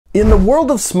In the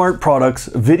world of smart products,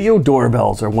 video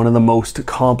doorbells are one of the most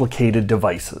complicated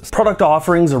devices. Product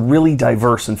offerings are really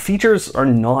diverse and features are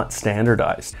not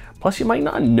standardized. Plus, you might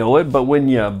not know it, but when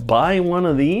you buy one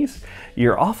of these,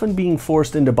 you're often being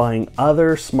forced into buying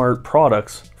other smart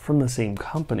products from the same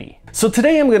company. So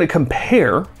today I'm going to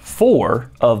compare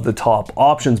 4 of the top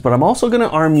options, but I'm also going to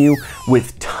arm you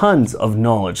with tons of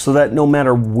knowledge so that no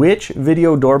matter which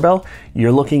video doorbell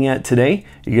you're looking at today,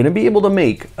 you're going to be able to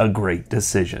make a great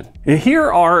decision.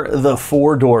 Here are the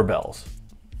 4 doorbells.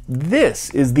 This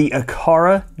is the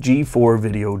Aqara G4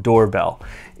 Video Doorbell.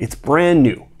 It's brand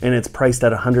new and it's priced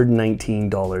at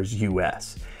 $119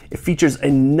 US. It features a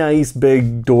nice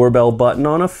big doorbell button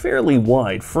on a fairly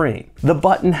wide frame. The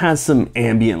button has some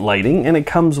ambient lighting and it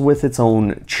comes with its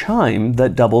own chime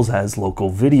that doubles as local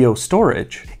video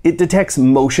storage. It detects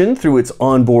motion through its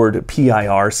onboard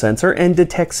PIR sensor and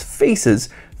detects faces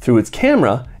through its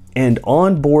camera and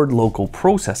onboard local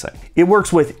processing. It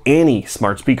works with any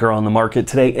smart speaker on the market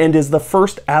today and is the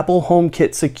first Apple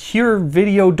HomeKit secure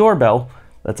video doorbell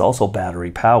that's also battery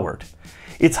powered.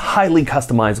 It's highly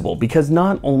customizable because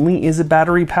not only is it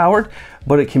battery powered,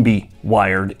 but it can be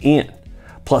wired in.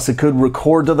 Plus it could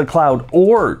record to the cloud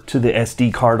or to the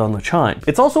SD card on the chime.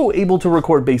 It's also able to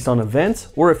record based on events,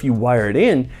 or if you wire it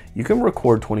in, you can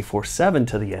record 24/7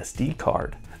 to the SD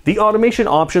card. The automation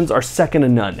options are second to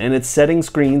none, and its setting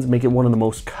screens make it one of the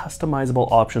most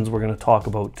customizable options we're going to talk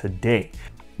about today.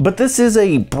 But this is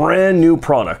a brand new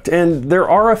product, and there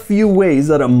are a few ways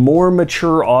that a more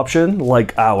mature option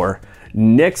like our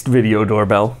Nest Video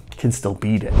Doorbell can still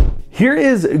beat it. Here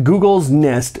is Google's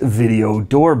Nest Video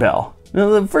Doorbell. Now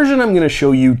the version I'm going to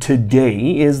show you today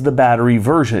is the battery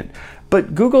version,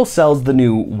 but Google sells the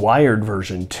new wired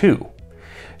version too.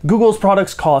 Google's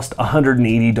products cost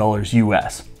 $180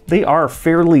 US. They are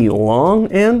fairly long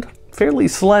and fairly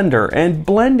slender and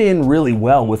blend in really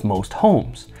well with most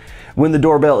homes. When the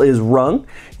doorbell is rung,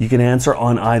 you can answer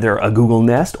on either a Google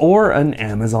Nest or an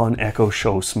Amazon Echo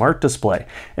Show smart display,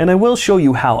 and I will show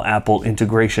you how Apple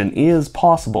integration is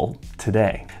possible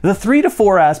today. The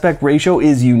 3:4 aspect ratio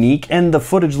is unique and the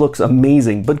footage looks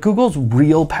amazing, but Google's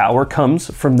real power comes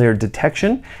from their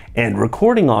detection and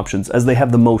recording options, as they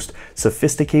have the most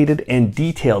sophisticated and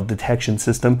detailed detection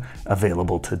system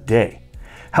available today.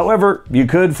 However, you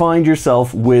could find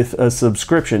yourself with a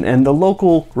subscription and the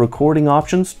local recording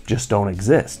options just don't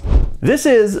exist. This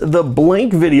is the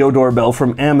Blink Video Doorbell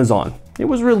from Amazon. It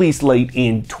was released late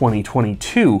in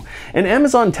 2022, and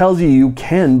Amazon tells you you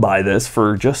can buy this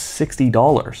for just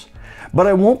 $60. But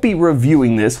I won't be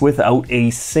reviewing this without a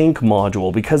sync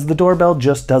module because the doorbell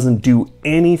just doesn't do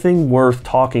anything worth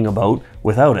talking about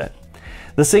without it.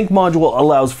 The sync module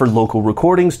allows for local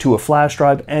recordings to a flash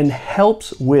drive and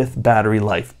helps with battery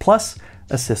life, plus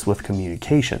assists with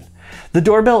communication. The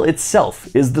doorbell itself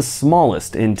is the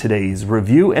smallest in today's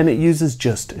review, and it uses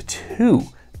just 2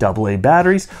 AA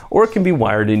batteries, or it can be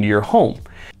wired into your home.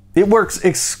 It works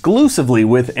exclusively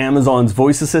with Amazon's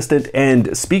voice assistant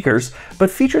and speakers, but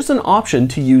features an option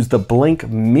to use the Blink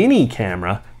mini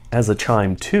camera as a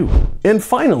chime too. And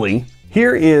finally,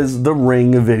 here is the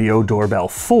Ring Video Doorbell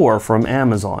 4 from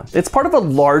Amazon. It's part of a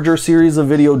larger series of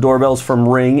video doorbells from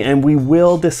Ring, and we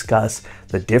will discuss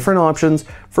the different options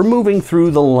for moving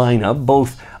through the lineup,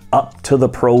 both up to the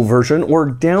Pro version or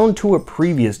down to a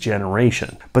previous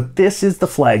generation. But this is the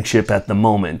flagship at the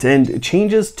moment, and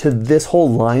changes to this whole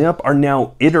lineup are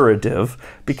now iterative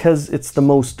because it's the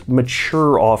most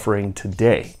mature offering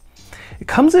today. It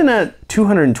comes in at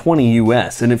 $220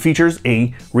 US and it features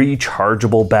a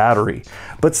rechargeable battery,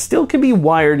 but still can be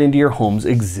wired into your home's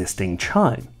existing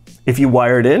chime. If you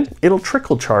wire it in, it'll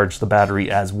trickle charge the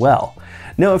battery as well.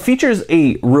 Now it features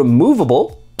a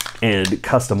removable and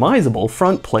customizable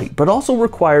front plate, but also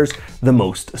requires the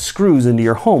most screws into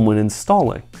your home when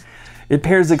installing. It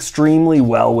pairs extremely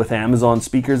well with Amazon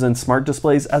speakers and smart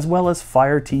displays as well as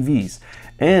Fire TVs,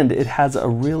 and it has a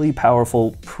really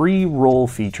powerful pre-roll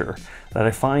feature that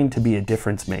I find to be a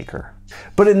difference maker.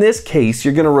 But in this case,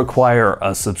 you're going to require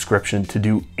a subscription to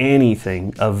do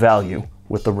anything of value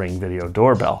with the Ring Video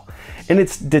Doorbell. And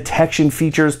its detection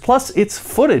features plus its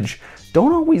footage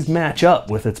don't always match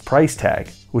up with its price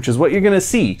tag, which is what you're going to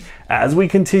see as we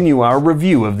continue our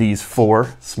review of these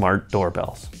 4 smart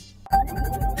doorbells.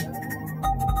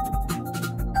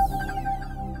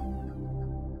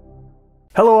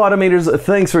 Hello Automators,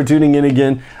 thanks for tuning in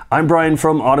again. I'm Brian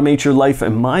from Automate Your Life,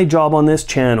 and my job on this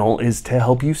channel is to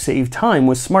help you save time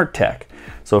with smart tech.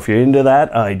 So if you're into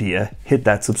that idea, hit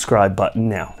that subscribe button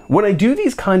now. When I do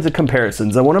these kinds of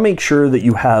comparisons, I want to make sure that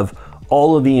you have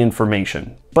all of the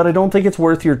information. but I don't think it's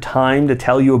worth your time to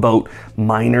tell you about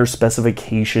minor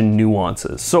specification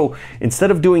nuances. So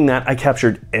instead of doing that, I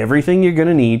captured everything you're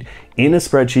gonna need in a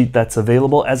spreadsheet that's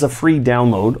available as a free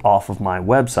download off of my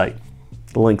website.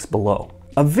 The link's below.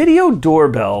 A video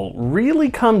doorbell really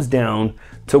comes down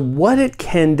to what it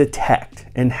can detect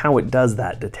and how it does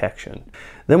that detection.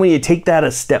 Then when you take that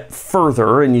a step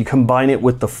further and you combine it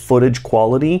with the footage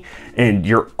quality and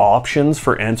your options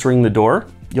for answering the door,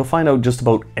 you'll find out just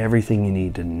about everything you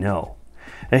need to know.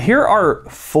 Now here are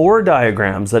 4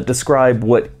 diagrams that describe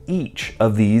what each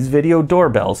of these video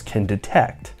doorbells can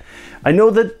detect. I know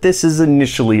that this is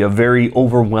initially a very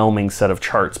overwhelming set of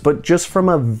charts, but just from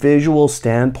a visual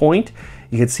standpoint,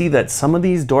 you can see that some of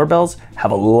these doorbells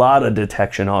have a lot of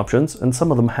detection options and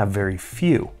some of them have very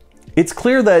few. It's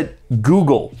clear that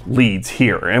Google leads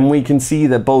here, and we can see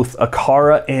that both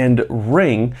Aqara and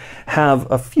Ring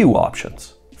have a few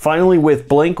options. Finally, with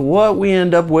Blink, what we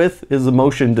end up with is a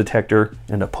motion detector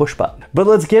and a push button. But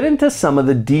let's get into some of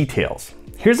the details.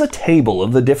 Here's a table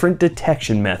of the different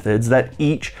detection methods that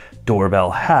each doorbell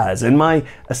has and my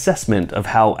assessment of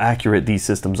how accurate these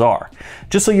systems are.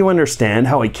 Just so you understand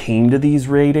how I came to these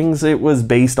ratings, it was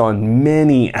based on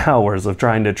many hours of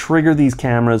trying to trigger these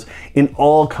cameras in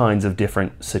all kinds of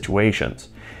different situations.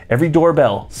 Every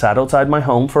doorbell sat outside my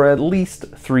home for at least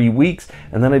 3 weeks,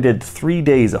 and then I did 3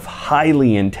 days of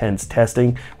highly intense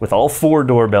testing with all 4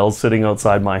 doorbells sitting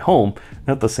outside my home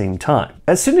at the same time.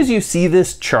 As soon as you see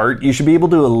this chart, you should be able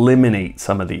to eliminate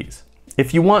some of these.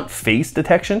 If you want face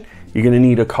detection, you're going to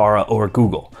need Aqara or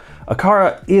Google.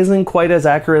 Aqara isn't quite as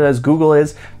accurate as Google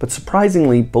is, but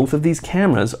surprisingly, both of these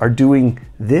cameras are doing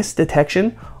this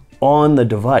detection on the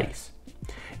device.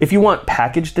 If you want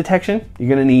package detection, you're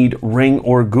going to need Ring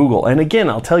or Google. And again,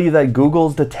 I'll tell you that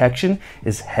Google's detection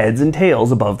is heads and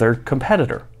tails above their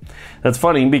competitor. That's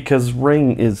funny because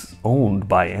Ring is owned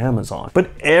by Amazon. But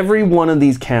every one of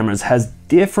these cameras has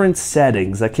different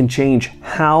settings that can change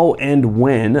how and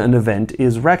when an event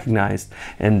is recognized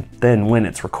and then when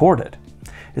it's recorded.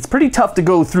 It's pretty tough to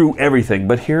go through everything,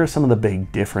 but here are some of the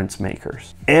big difference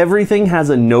makers. Everything has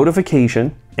a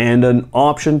notification and an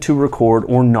option to record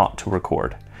or not to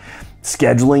record.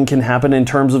 Scheduling can happen in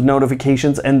terms of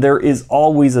notifications, and there is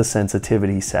always a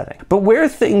sensitivity setting. But where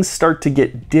things start to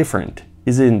get different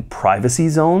is in privacy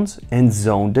zones and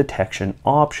zone detection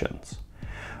options.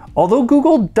 Although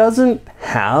Google doesn't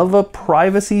have a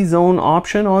privacy zone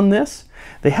option on this,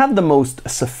 they have the most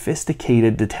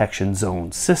sophisticated detection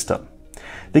zone system.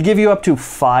 They give you up to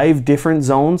 5 different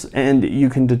zones, and you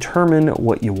can determine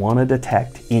what you want to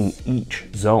detect in each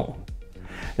zone.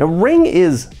 Now, Ring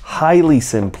is highly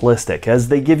simplistic as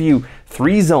they give you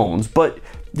 3 zones, but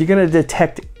you're going to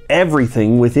detect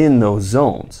everything within those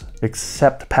zones,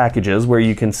 except packages where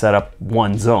you can set up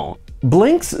 1 zone.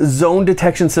 Blink's zone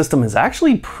detection system is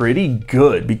actually pretty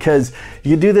good because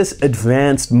you do this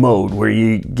advanced mode where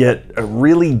you get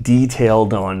really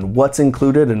detailed on what's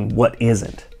included and what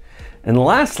isn't. And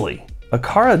lastly,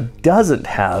 Aqara doesn't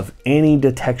have any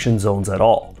detection zones at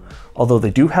all, although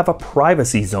they do have a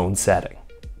privacy zone setting.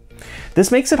 This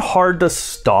makes it hard to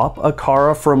stop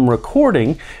Aqara from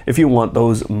recording if you want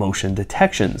those motion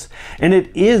detections. And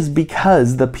it is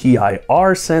because the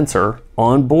PIR sensor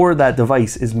on board that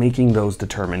device is making those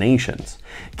determinations.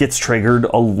 It gets triggered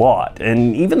a lot,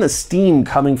 and even the steam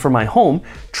coming from my home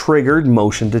triggered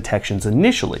motion detections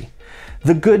initially.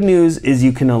 The good news is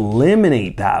you can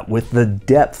eliminate that with the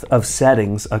depth of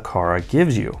settings Aqara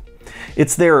gives you.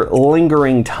 It's their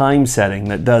lingering time setting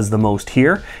that does the most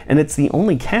here, and it's the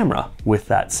only camera with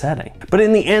that setting. But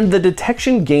in the end, the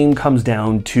detection game comes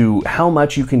down to how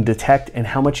much you can detect and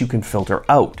how much you can filter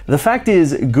out. The fact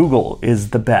is, Google is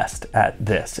the best at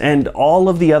this, and all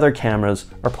of the other cameras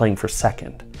are playing for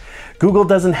second. Google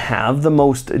doesn't have the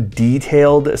most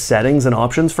detailed settings and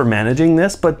options for managing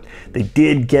this, but they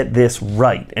did get this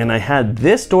right, and I had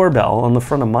this doorbell on the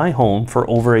front of my home for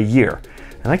over a year.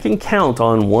 And I can count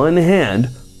on one hand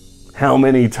how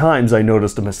many times I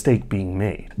noticed a mistake being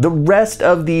made. The rest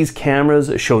of these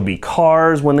cameras showed me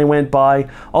cars when they went by,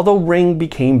 although Ring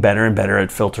became better and better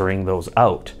at filtering those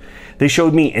out. They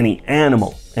showed me any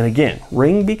animal, and again,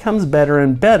 Ring becomes better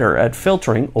and better at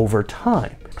filtering over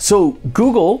time. So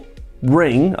Google,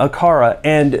 Ring, Aqara,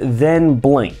 and then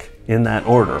Blink in that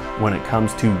order when it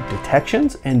comes to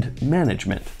detections and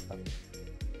management.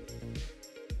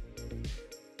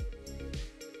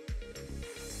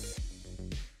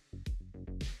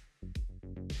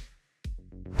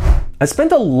 I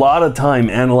spent a lot of time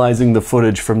analyzing the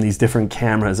footage from these different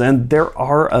cameras, and there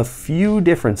are a few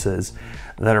differences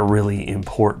that are really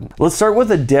important. Let's start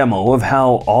with a demo of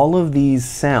how all of these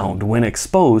sound when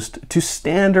exposed to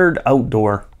standard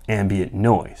outdoor ambient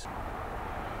noise.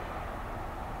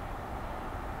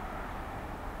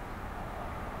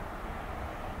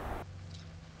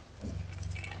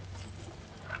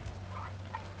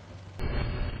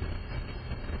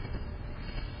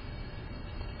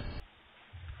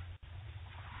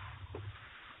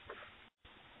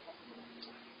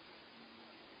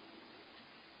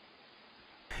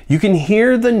 You can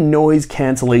hear the noise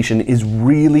cancellation is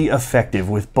really effective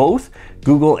with both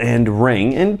Google and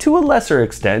Ring, and to a lesser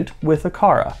extent with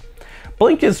Aqara.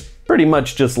 Blink is pretty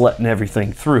much just letting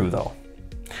everything through though.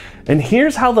 And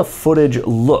here's how the footage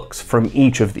looks from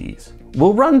each of these.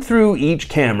 We'll run through each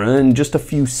camera in just a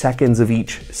few seconds of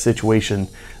each situation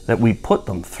that we put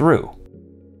them through.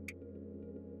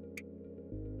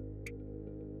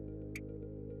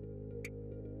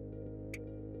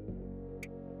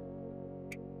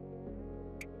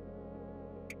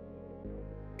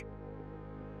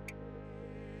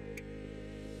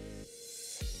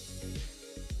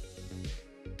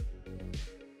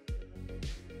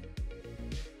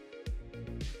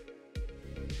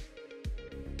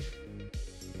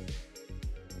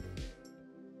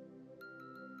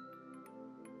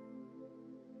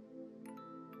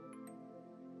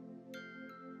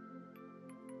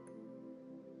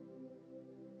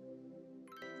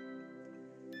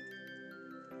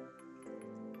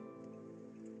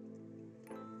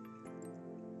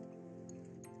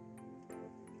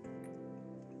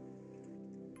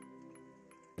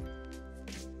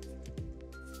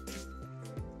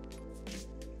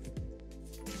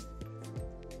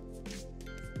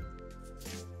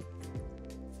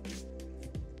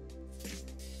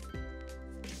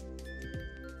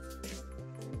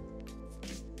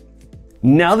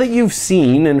 Now that you've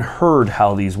seen and heard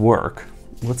how these work,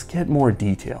 let's get more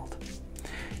detailed.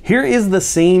 Here is the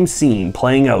same scene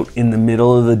playing out in the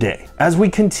middle of the day. As we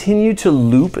continue to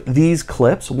loop these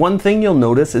clips, one thing you'll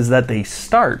notice is that they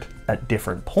start at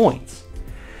different points.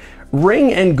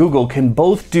 Ring and Google can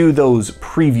both do those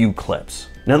preview clips.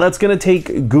 Now that's going to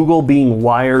take Google being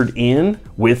wired in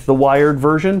with the wired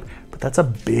version, but that's a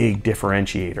big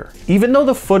differentiator. Even though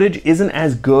the footage isn't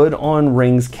as good on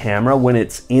Ring's camera when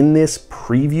it's in this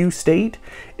preview state,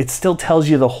 it still tells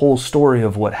you the whole story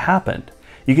of what happened.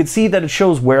 You can see that it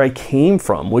shows where I came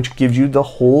from, which gives you the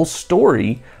whole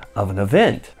story of an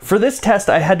event. For this test,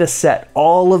 I had to set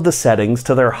all of the settings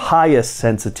to their highest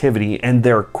sensitivity and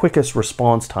their quickest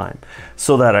response time,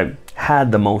 so that I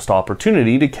had the most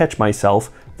opportunity to catch myself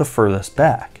the furthest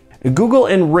back. Google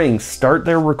and Ring start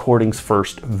their recordings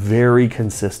first very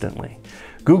consistently.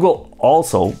 Google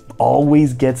also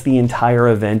always gets the entire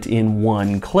event in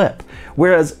one clip,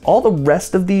 whereas all the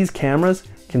rest of these cameras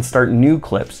can start new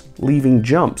clips, leaving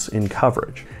jumps in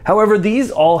coverage. However,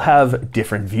 these all have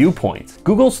different viewpoints.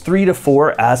 Google's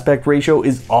 3:4 aspect ratio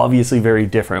is obviously very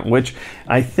different, which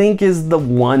I think is the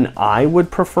one I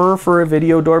would prefer for a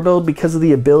video doorbell because of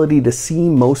the ability to see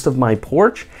most of my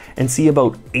porch and see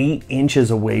about 8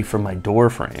 inches away from my door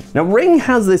frame. Now, Ring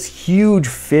has this huge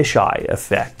fisheye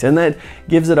effect, and that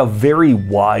gives it a very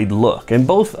wide look, and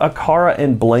both Aqara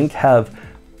and Blink have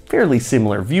fairly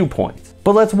similar viewpoints.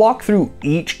 But let's walk through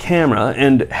each camera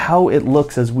and how it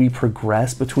looks as we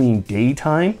progress between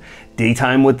daytime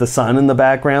with the sun in the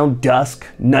background, dusk,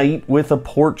 night with a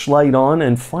porch light on,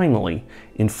 and finally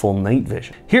in full night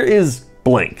vision. Here is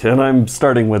Blink, and I'm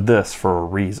starting with this for a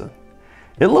reason.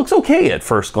 It looks okay at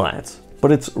first glance,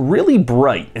 but it's really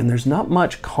bright and there's not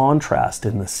much contrast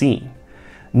in the scene.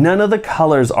 None of the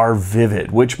colors are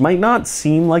vivid, which might not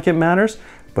seem like it matters,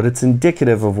 but it's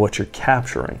indicative of what you're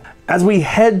capturing. As we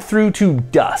head through to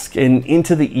dusk and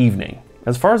into the evening,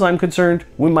 as far as I'm concerned,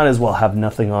 we might as well have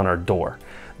nothing on our door.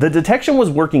 The detection was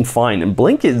working fine, and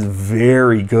Blink is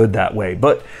very good that way,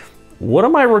 but what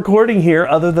am I recording here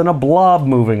other than a blob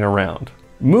moving around?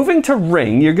 Moving to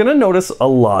Ring, you're gonna notice a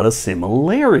lot of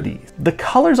similarities. The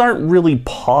colors aren't really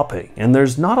popping, and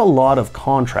there's not a lot of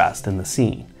contrast in the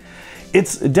scene.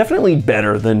 It's definitely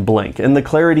better than Blink, and the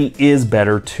clarity is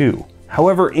better too.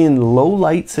 However, in low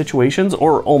light situations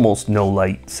or almost no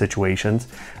light situations,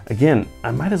 again,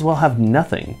 I might as well have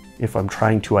nothing if I'm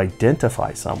trying to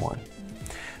identify someone.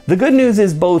 The good news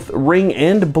is both Ring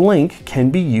and Blink can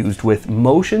be used with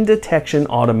motion detection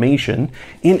automation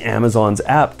in Amazon's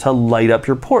app to light up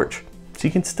your porch, so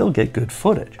you can still get good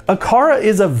footage. Aqara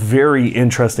is a very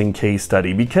interesting case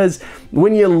study because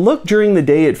when you look during the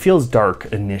day, it feels dark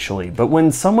initially, but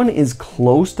when someone is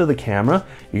close to the camera,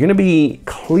 you're gonna be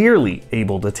clearly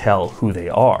able to tell who they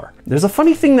are. There's a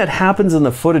funny thing that happens in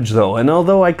the footage though, and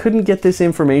although I couldn't get this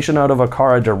information out of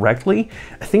Aqara directly,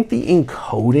 I think the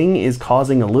encoding is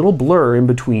causing a little blur in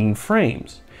between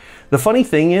frames. The funny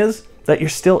thing is that you're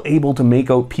still able to make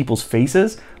out people's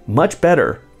faces, much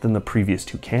better than the previous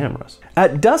two cameras.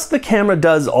 At dusk, the camera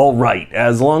does all right,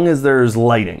 as long as there's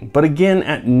lighting. But again,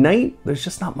 at night, there's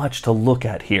just not much to look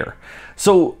at here.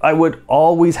 So I would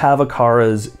always have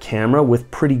Aqara's camera with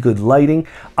pretty good lighting,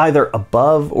 either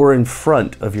above or in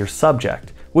front of your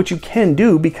subject, which you can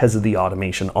do because of the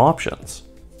automation options.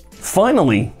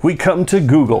 Finally, we come to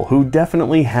Google, who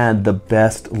definitely had the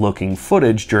best looking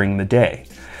footage during the day.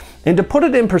 And to put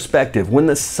it in perspective, when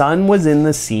the sun was in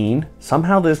the scene,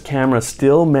 somehow this camera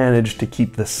still managed to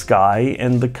keep the sky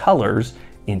and the colors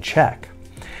in check.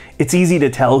 It's easy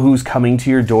to tell who's coming to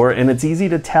your door, and it's easy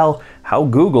to tell how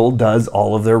Google does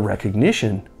all of their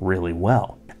recognition really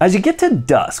well. As you get to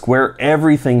dusk, where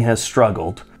everything has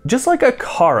struggled, just like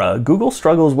Aqara, Google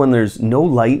struggles when there's no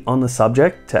light on the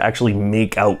subject to actually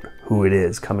make out who it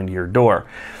is coming to your door.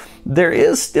 There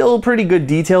is still pretty good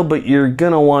detail, but you're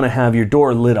gonna wanna have your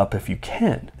door lit up if you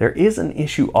can. There is an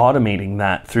issue automating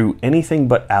that through anything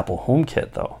but Apple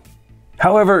HomeKit though.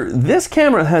 However, this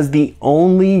camera has the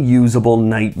only usable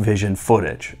night vision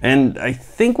footage. And I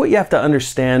think what you have to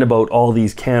understand about all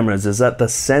these cameras is that the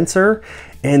sensor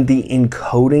and the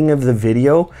encoding of the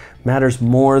video matters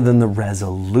more than the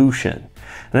resolution.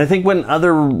 And I think when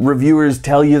other reviewers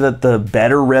tell you that the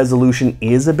better resolution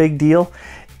is a big deal,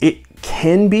 it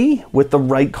can be with the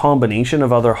right combination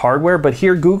of other hardware, but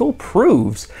here Google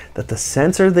proves that the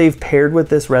sensor they've paired with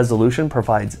this resolution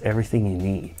provides everything you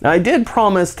need. Now, I did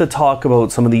promise to talk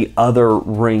about some of the other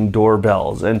Ring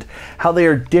doorbells and how they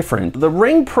are different. The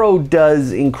Ring Pro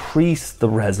does increase the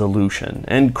resolution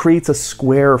and creates a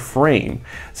square frame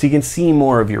so you can see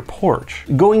more of your porch.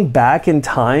 Going back in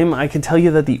time, I can tell you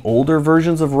that the older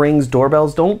versions of Ring's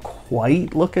doorbells don't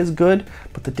quite look as good,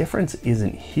 but the difference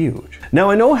isn't huge. Now,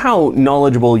 I know how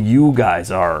knowledgeable you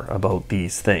guys are about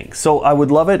these things, so I would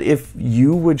love it if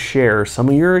you would share some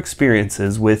of your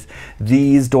experiences with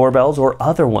these doorbells or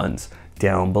other ones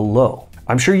down below.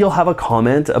 I'm sure you'll have a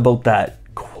comment about that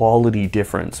quality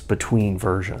difference between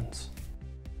versions.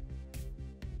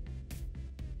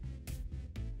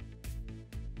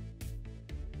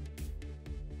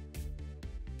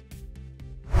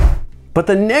 But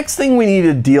the next thing we need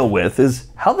to deal with is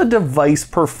how the device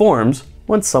performs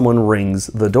when someone rings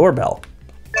the doorbell.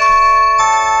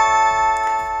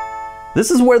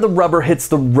 This is where the rubber hits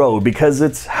the road because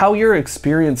it's how your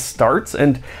experience starts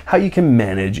and how you can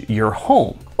manage your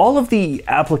home. All of the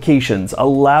applications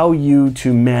allow you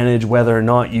to manage whether or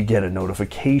not you get a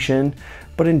notification,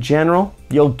 but in general,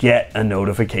 you'll get a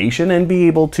notification and be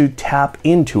able to tap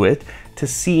into it to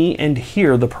see and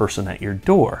hear the person at your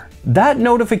door. That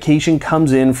notification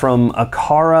comes in from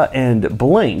Aqara and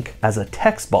Blink as a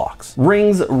text box.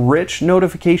 Ring's rich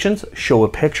notifications show a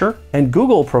picture, and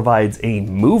Google provides a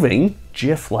moving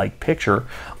GIF-like picture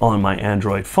on my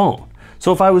Android phone.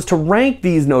 So if I was to rank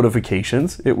these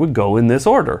notifications, it would go in this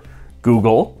order: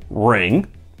 Google, Ring,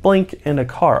 Blink, and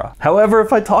Aqara. However,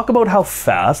 if I talk about how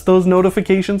fast those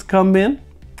notifications come in,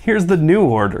 here's the new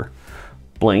order: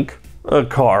 Blink,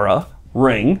 Aqara,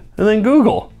 Ring, and then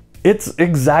Google. It's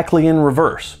exactly in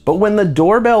reverse, but when the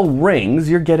doorbell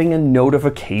rings, you're getting a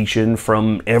notification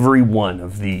from every one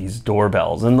of these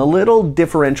doorbells, and the little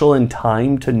differential in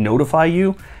time to notify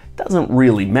you doesn't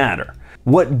really matter.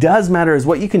 What does matter is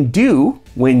what you can do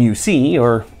when you see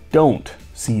or don't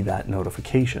see that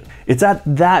notification. It's at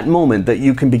that moment that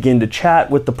you can begin to chat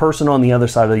with the person on the other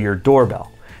side of your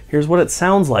doorbell. Here's what it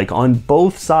sounds like on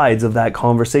both sides of that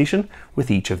conversation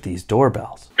with each of these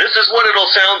doorbells. This is what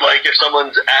it'll sound like if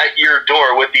someone's at your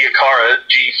door with the Aqara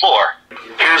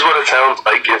G4. Here's what it sounds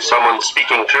like if someone's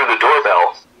speaking through the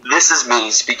doorbell. This is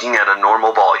me speaking at a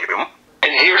normal volume.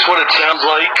 And here's what it sounds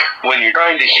like when you're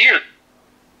trying to hear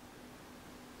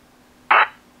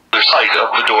the side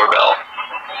of the doorbell.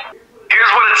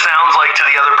 Here's what it sounds like to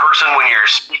the other person when you're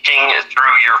speaking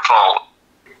through your phone.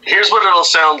 Here's what it'll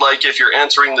sound like if you're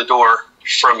answering the door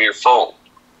from your phone.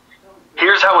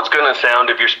 Here's how it's going to sound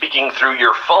if you're speaking through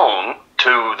your phone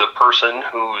to the person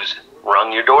who's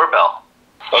rung your doorbell.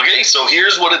 Okay, so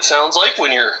here's what it sounds like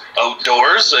when you're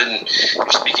outdoors and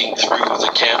you're speaking through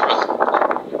the camera.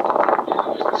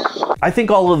 I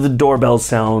think all of the doorbells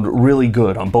sound really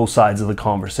good on both sides of the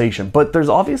conversation, but there's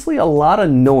obviously a lot of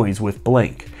noise with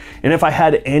Blink. And if I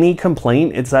had any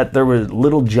complaint, it's that there were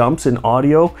little jumps in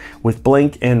audio with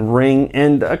Blink and Ring,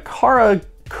 and Aqara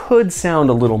could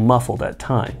sound a little muffled at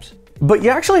times. But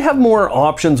you actually have more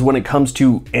options when it comes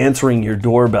to answering your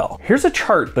doorbell. Here's a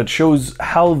chart that shows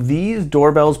how these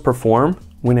doorbells perform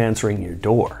when answering your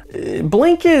door.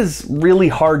 Blink is really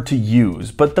hard to use,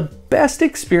 but the best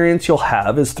experience you'll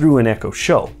have is through an Echo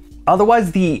Show.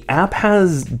 Otherwise, the app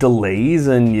has delays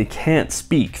and you can't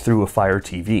speak through a Fire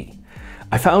TV.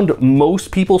 I found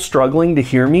most people struggling to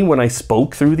hear me when I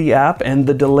spoke through the app, and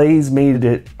the delays made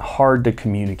it hard to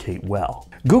communicate well.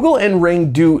 Google and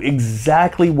Ring do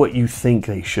exactly what you think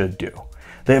they should do.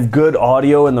 They have good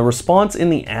audio, and the response in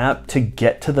the app to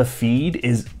get to the feed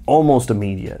is almost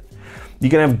immediate. You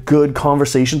can have good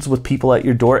conversations with people at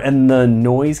your door, and the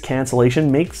noise cancellation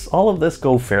makes all of this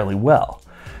go fairly well.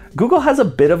 Google has a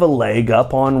bit of a leg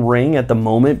up on Ring at the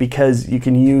moment because you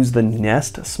can use the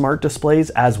Nest smart displays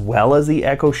as well as the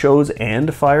Echo Shows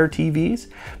and Fire TVs.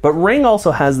 But Ring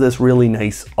also has this really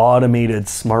nice automated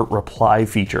smart reply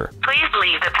feature. Please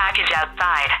leave the package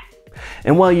outside.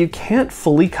 And while you can't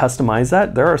fully customize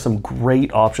that, there are some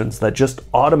great options that just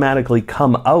automatically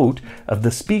come out of the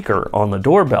speaker on the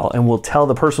doorbell and will tell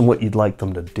the person what you'd like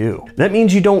them to do. That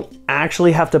means you don't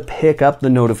actually have to pick up the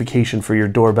notification for your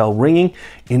doorbell ringing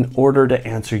in order to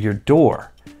answer your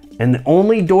door. And the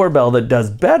only doorbell that does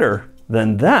better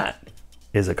than that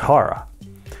is Aqara.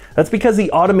 That's because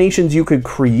the automations you could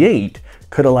create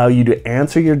could allow you to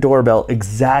answer your doorbell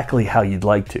exactly how you'd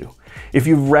like to. If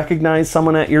you recognize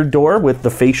someone at your door with the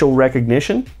facial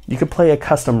recognition, you could play a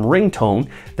custom ringtone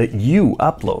that you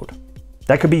upload.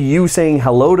 That could be you saying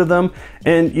hello to them,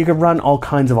 and you could run all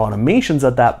kinds of automations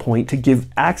at that point to give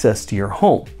access to your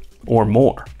home, or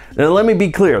more. Now let me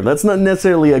be clear, that's not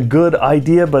necessarily a good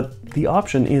idea, but the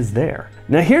option is there.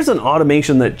 Now here's an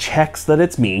automation that checks that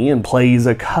it's me and plays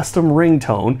a custom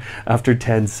ringtone after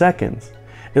 10 seconds.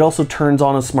 It also turns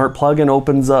on a smart plug and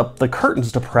opens up the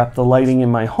curtains to prep the lighting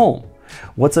in my home.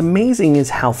 What's amazing is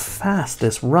how fast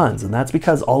this runs, and that's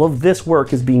because all of this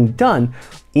work is being done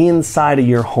inside of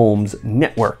your home's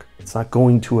network. It's not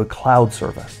going to a cloud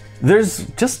service. There's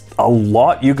just a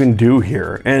lot you can do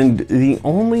here, and the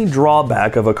only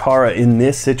drawback of Aqara in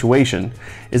this situation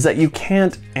is that you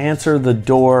can't answer the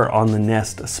door on the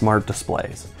Nest smart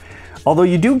displays. Although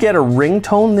you do get a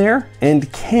ringtone there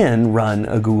and can run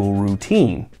a Google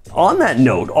routine. On that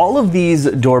note, all of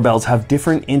these doorbells have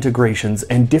different integrations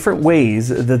and different ways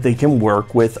that they can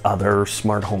work with other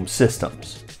smart home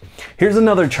systems. Here's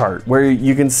another chart where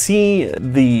you can see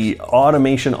the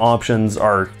automation options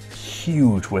are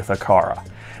huge with Aqara,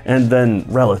 and then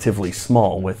relatively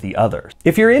small with the others.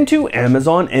 If you're into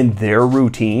Amazon and their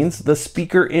routines, the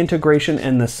speaker integration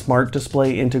and the smart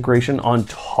display integration on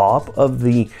top of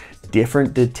the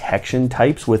different detection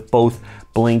types with both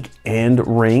Blink and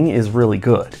Ring is really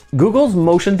good. Google's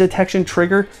motion detection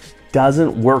trigger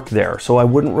doesn't work there, so I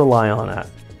wouldn't rely on it.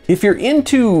 If you're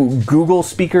into Google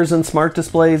speakers and smart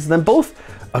displays, then both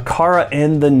Aqara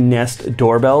and the Nest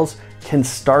doorbells can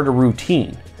start a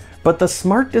routine. But the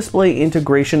smart display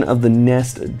integration of the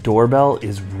Nest doorbell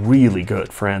is really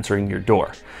good for answering your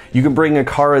door. You can bring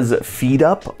Aqara's feed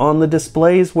up on the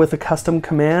displays with a custom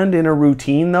command in a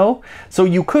routine though, so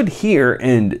you could hear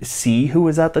and see who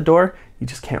is at the door, you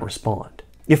just can't respond.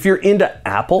 If you're into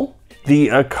Apple, the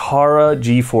Aqara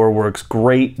G4 works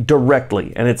great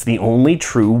directly, and it's the only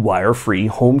true wire-free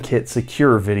HomeKit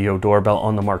secure video doorbell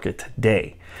on the market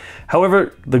today.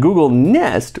 However, the Google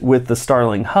Nest with the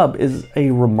Starling Hub is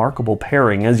a remarkable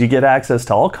pairing as you get access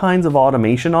to all kinds of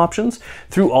automation options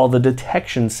through all the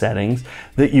detection settings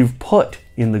that you've put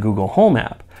in the Google Home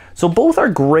app. So both are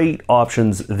great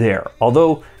options there,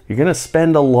 although you're going to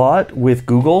spend a lot with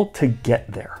Google to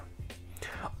get there.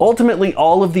 Ultimately,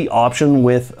 all of the options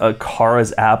with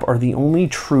Aqara's app are the only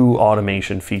true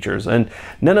automation features, and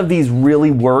none of these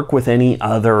really work with any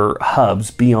other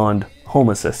hubs beyond Home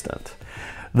Assistant.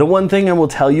 The one thing I will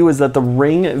tell you is that the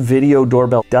Ring Video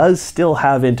Doorbell does still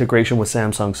have integration with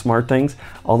Samsung SmartThings,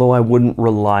 although I wouldn't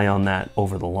rely on that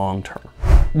over the long term.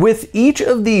 With each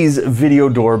of these video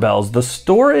doorbells, the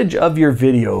storage of your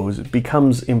videos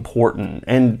becomes important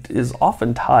and is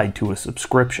often tied to a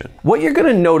subscription. What you're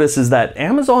going to notice is that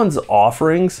Amazon's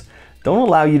offerings don't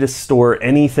allow you to store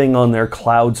anything on their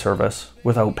cloud service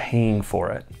without paying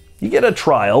for it. You get a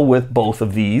trial with both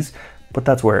of these, but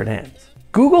that's where it ends.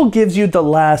 Google gives you the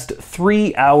last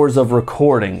 3 hours of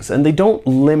recordings, and they don't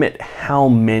limit how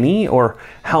many or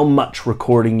how much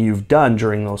recording you've done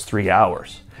during those 3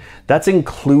 hours. That's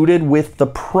included with the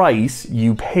price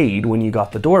you paid when you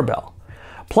got the doorbell.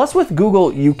 Plus with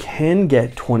Google, you can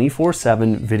get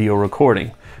 24/7 video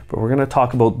recording, but we're going to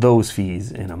talk about those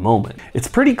fees in a moment. It's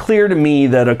pretty clear to me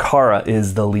that Aqara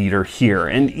is the leader here,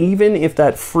 and even if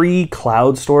that free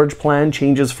cloud storage plan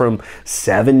changes from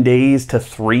 7 days to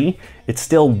 3, it's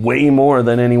still way more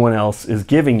than anyone else is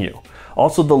giving you.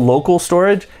 Also, the local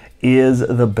storage is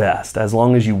the best as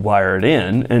long as you wire it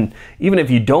in, and even if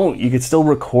you don't, you could still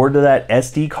record to that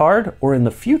SD card or in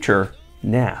the future,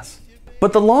 NAS.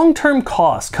 But the long-term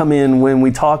costs come in when we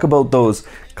talk about those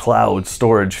cloud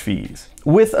storage fees.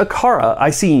 With Aqara,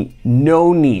 I see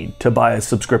no need to buy a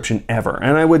subscription ever,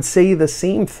 and I would say the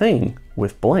same thing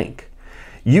with Blink.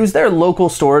 Use their local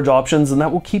storage options and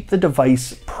that will keep the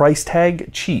device price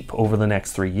tag cheap over the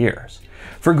next 3 years.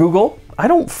 For Google, I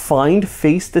don't find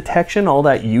face detection all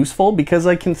that useful because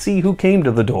I can see who came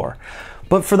to the door.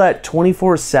 But for that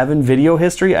 24/7 video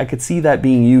history, I could see that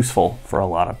being useful for a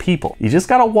lot of people. You just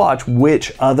gotta watch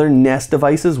which other Nest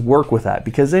devices work with that,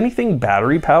 because anything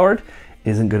battery powered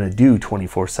isn't gonna do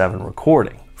 24/7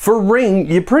 recording. For Ring,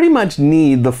 you pretty much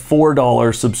need the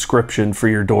 $4 subscription for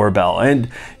your doorbell, and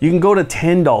you can go to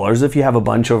 $10 if you have a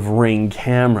bunch of Ring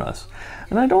cameras.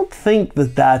 And I don't think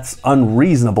that that's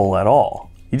unreasonable at all.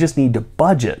 You just need to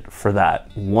budget for that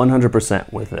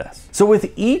 100% with this. So with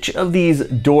each of these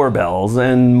doorbells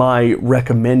and my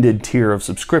recommended tier of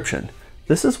subscription,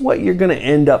 this is what you're gonna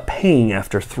end up paying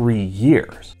after 3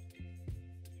 years.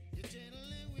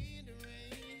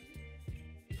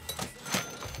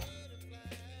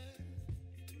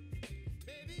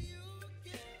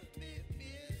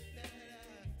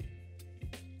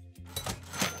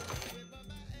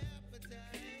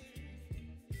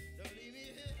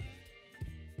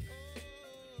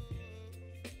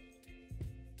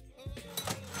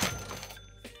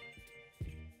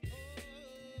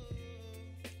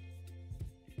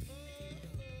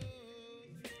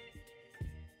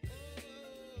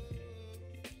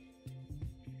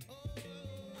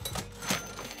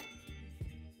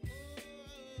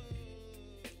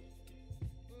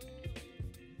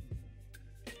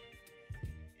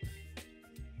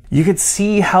 You could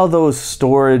see how those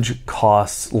storage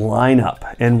costs line up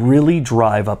and really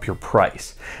drive up your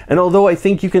price. And although I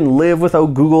think you can live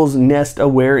without Google's Nest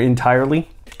Aware entirely,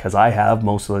 because I have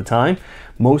most of the time,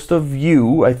 most of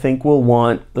you, I think, will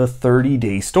want the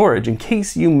 30-day storage in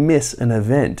case you miss an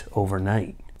event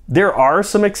overnight. There are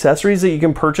some accessories that you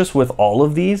can purchase with all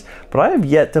of these, but I have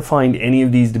yet to find any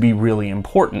of these to be really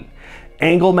important.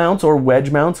 Angle mounts or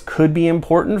wedge mounts could be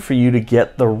important for you to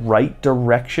get the right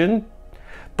direction,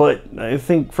 but I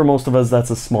think for most of us that's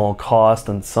a small cost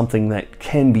and something that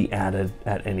can be added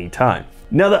at any time.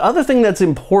 Now, the other thing that's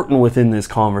important within this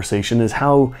conversation is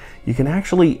how you can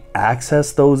actually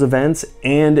access those events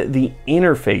and the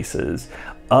interfaces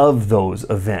of those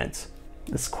events.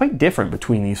 It's quite different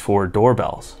between these 4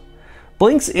 doorbells.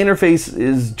 Blink's interface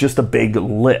is just a big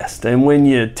list, and when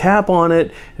you tap on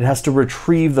it, it has to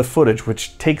retrieve the footage,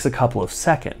 which takes a couple of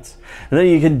seconds. And then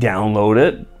you can download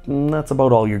it, and that's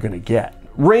about all you're gonna get.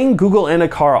 Ring, Google, and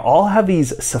Aqara all have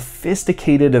these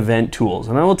sophisticated event tools,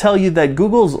 and I will tell you that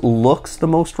Google's looks the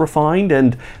most refined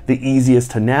and the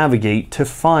easiest to navigate to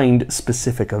find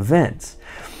specific events.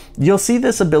 You'll see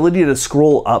this ability to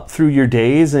scroll up through your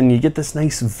days and you get this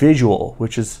nice visual,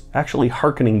 which is actually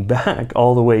harkening back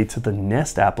all the way to the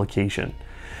Nest application.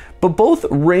 But both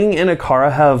Ring and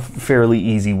Aqara have fairly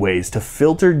easy ways to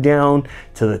filter down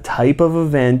to the type of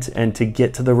event and to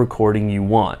get to the recording you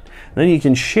want. Then you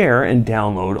can share and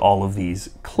download all of these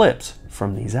clips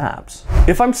from these apps.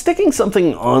 If I'm sticking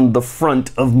something on the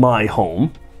front of my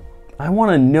home, I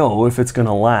want to know if it's going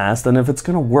to last and if it's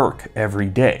going to work every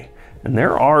day. And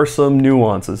there are some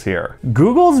nuances here.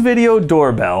 Google's Video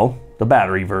Doorbell, the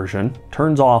battery version,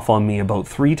 turns off on me about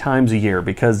 3 times a year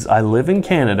because I live in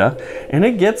Canada and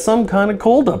it gets some kind of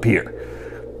cold up here.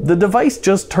 The device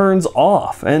just turns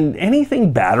off, and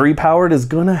anything battery powered is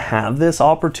gonna have this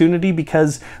opportunity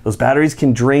because those batteries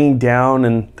can drain down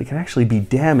and they can actually be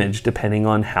damaged depending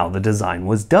on how the design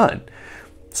was done.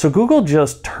 So Google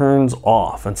just turns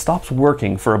off and stops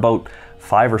working for about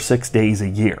 5 or 6 days a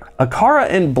year. Aqara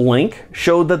and Blink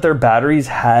showed that their batteries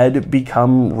had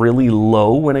become really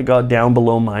low when it got down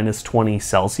below -20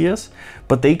 Celsius,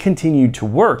 but they continued to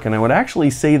work, and I would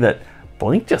actually say that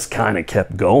Blink just kind of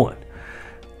kept going.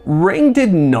 Ring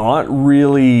did not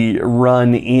really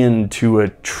run into a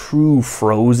true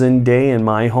frozen day in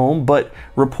my home, but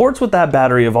reports with that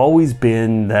battery have always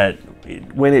been that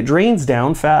when it drains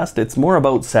down fast, it's more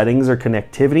about settings or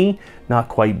connectivity, not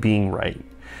quite being right.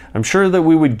 I'm sure that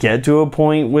we would get to a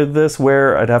point with this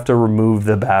where I'd have to remove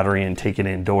the battery and take it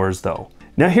indoors though.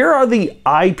 Now here are the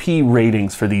IP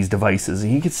ratings for these devices,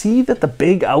 and you can see that the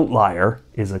big outlier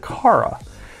is Aqara.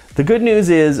 The good news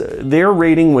is their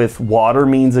rating with water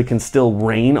means it can still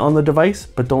rain on the device,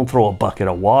 but don't throw a bucket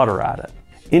of water at it.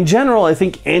 In general, I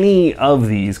think any of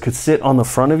these could sit on the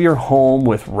front of your home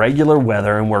with regular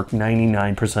weather and work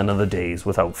 99% of the days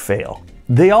without fail.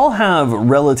 They all have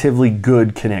relatively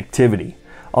good connectivity,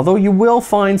 although you will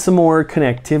find some more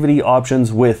connectivity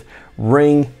options with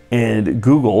Ring and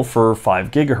Google for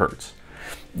 5 GHz.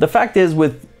 The fact is,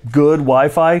 with good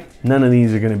Wi-Fi, none of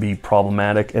these are going to be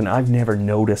problematic, and I've never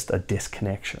noticed a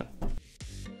disconnection.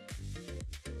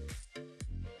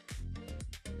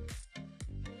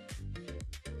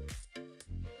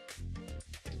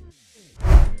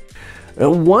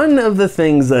 One of the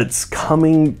things that's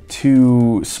coming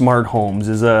to smart homes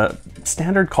is a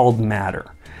standard called Matter.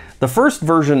 The first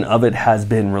version of it has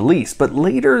been released, but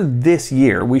later this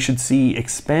year we should see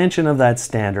expansion of that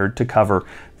standard to cover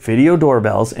video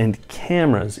doorbells and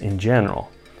cameras in general.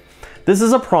 This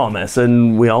is a promise,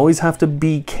 and we always have to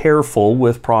be careful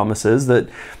with promises that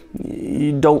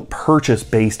you don't purchase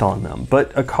based on them.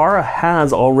 But Aqara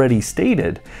has already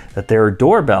stated that their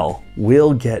doorbell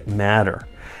will get Matter.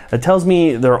 That tells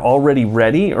me they're already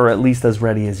ready, or at least as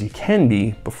ready as you can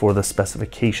be before the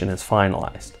specification is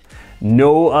finalized.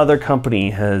 No other company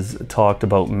has talked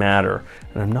about Matter,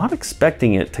 and I'm not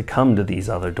expecting it to come to these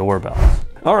other doorbells.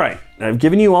 All right, I've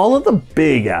given you all of the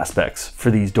big aspects for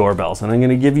these doorbells, and I'm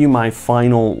going to give you my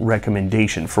final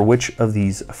recommendation for which of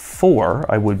these 4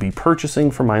 I would be purchasing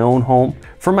for my own home.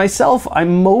 For myself, I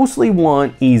mostly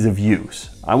want ease of use.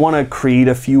 I want to create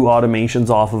a few automations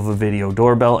off of a video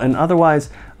doorbell, and otherwise,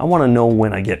 I want to know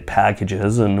when I get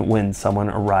packages and when someone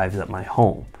arrives at my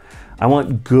home. I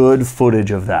want good footage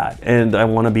of that, and I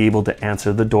want to be able to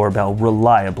answer the doorbell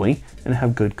reliably and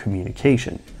have good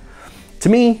communication. To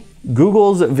me,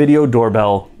 Google's Video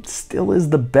Doorbell still is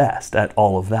the best at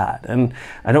all of that, and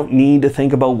I don't need to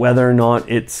think about whether or not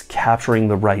it's capturing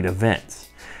the right events.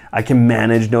 I can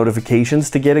manage notifications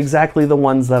to get exactly the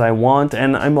ones that I want,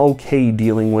 and I'm okay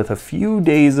dealing with a few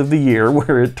days of the year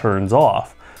where it turns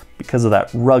off, because of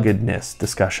that ruggedness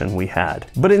discussion we had.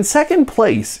 But in second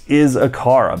place is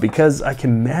Aqara, because I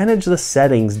can manage the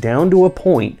settings down to a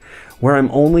point where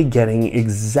I'm only getting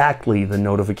exactly the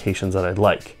notifications that I'd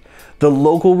like. The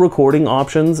local recording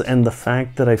options and the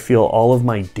fact that I feel all of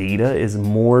my data is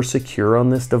more secure on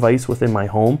this device within my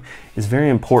home is very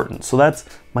important. So that's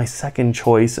my second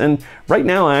choice. And right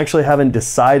now I actually haven't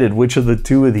decided which of the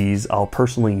 2 of these I'll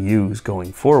personally use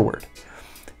going forward.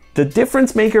 The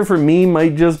difference maker for me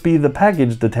might just be the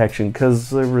package detection,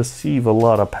 because I receive a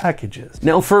lot of packages.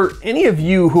 Now, for any of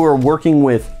you who are working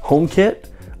with HomeKit,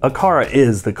 Aqara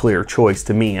is the clear choice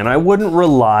to me, and I wouldn't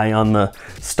rely on the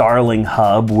Starling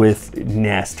hub with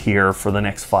Nest here for the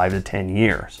next 5 to 10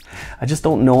 years. I just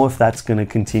don't know if that's going to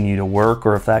continue to work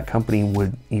or if that company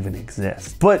would even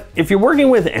exist. But if you're working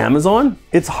with Amazon,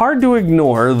 it's hard to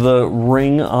ignore the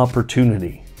Ring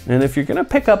opportunity. And if you're going to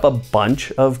pick up a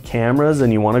bunch of cameras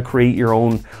and you want to create your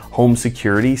own home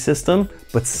security system,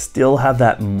 but still have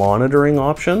that monitoring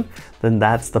option, then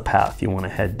that's the path you want to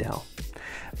head down.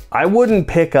 I wouldn't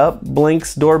pick up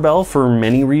Blink's doorbell for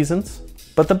many reasons,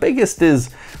 but the biggest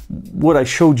is what I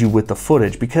showed you with the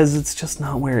footage, because it's just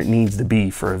not where it needs to be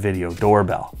for a video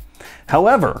doorbell.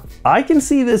 However, I can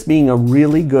see this being a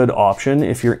really good option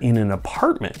if you're in an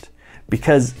apartment,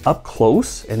 because up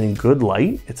close and in good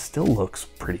light, it still looks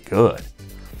pretty good.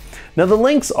 Now the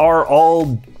links are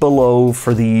all below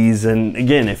for these, and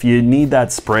again, if you need that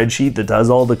spreadsheet that does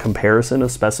all the comparison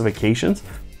of specifications,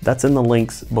 that's in the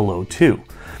links below too.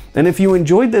 And if you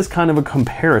enjoyed this kind of a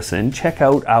comparison, check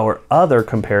out our other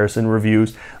comparison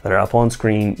reviews that are up on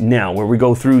screen now, where we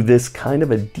go through this kind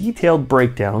of a detailed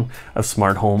breakdown of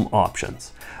smart home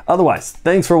options. Otherwise,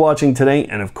 thanks for watching today,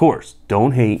 and of course,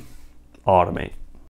 don't hate, automate.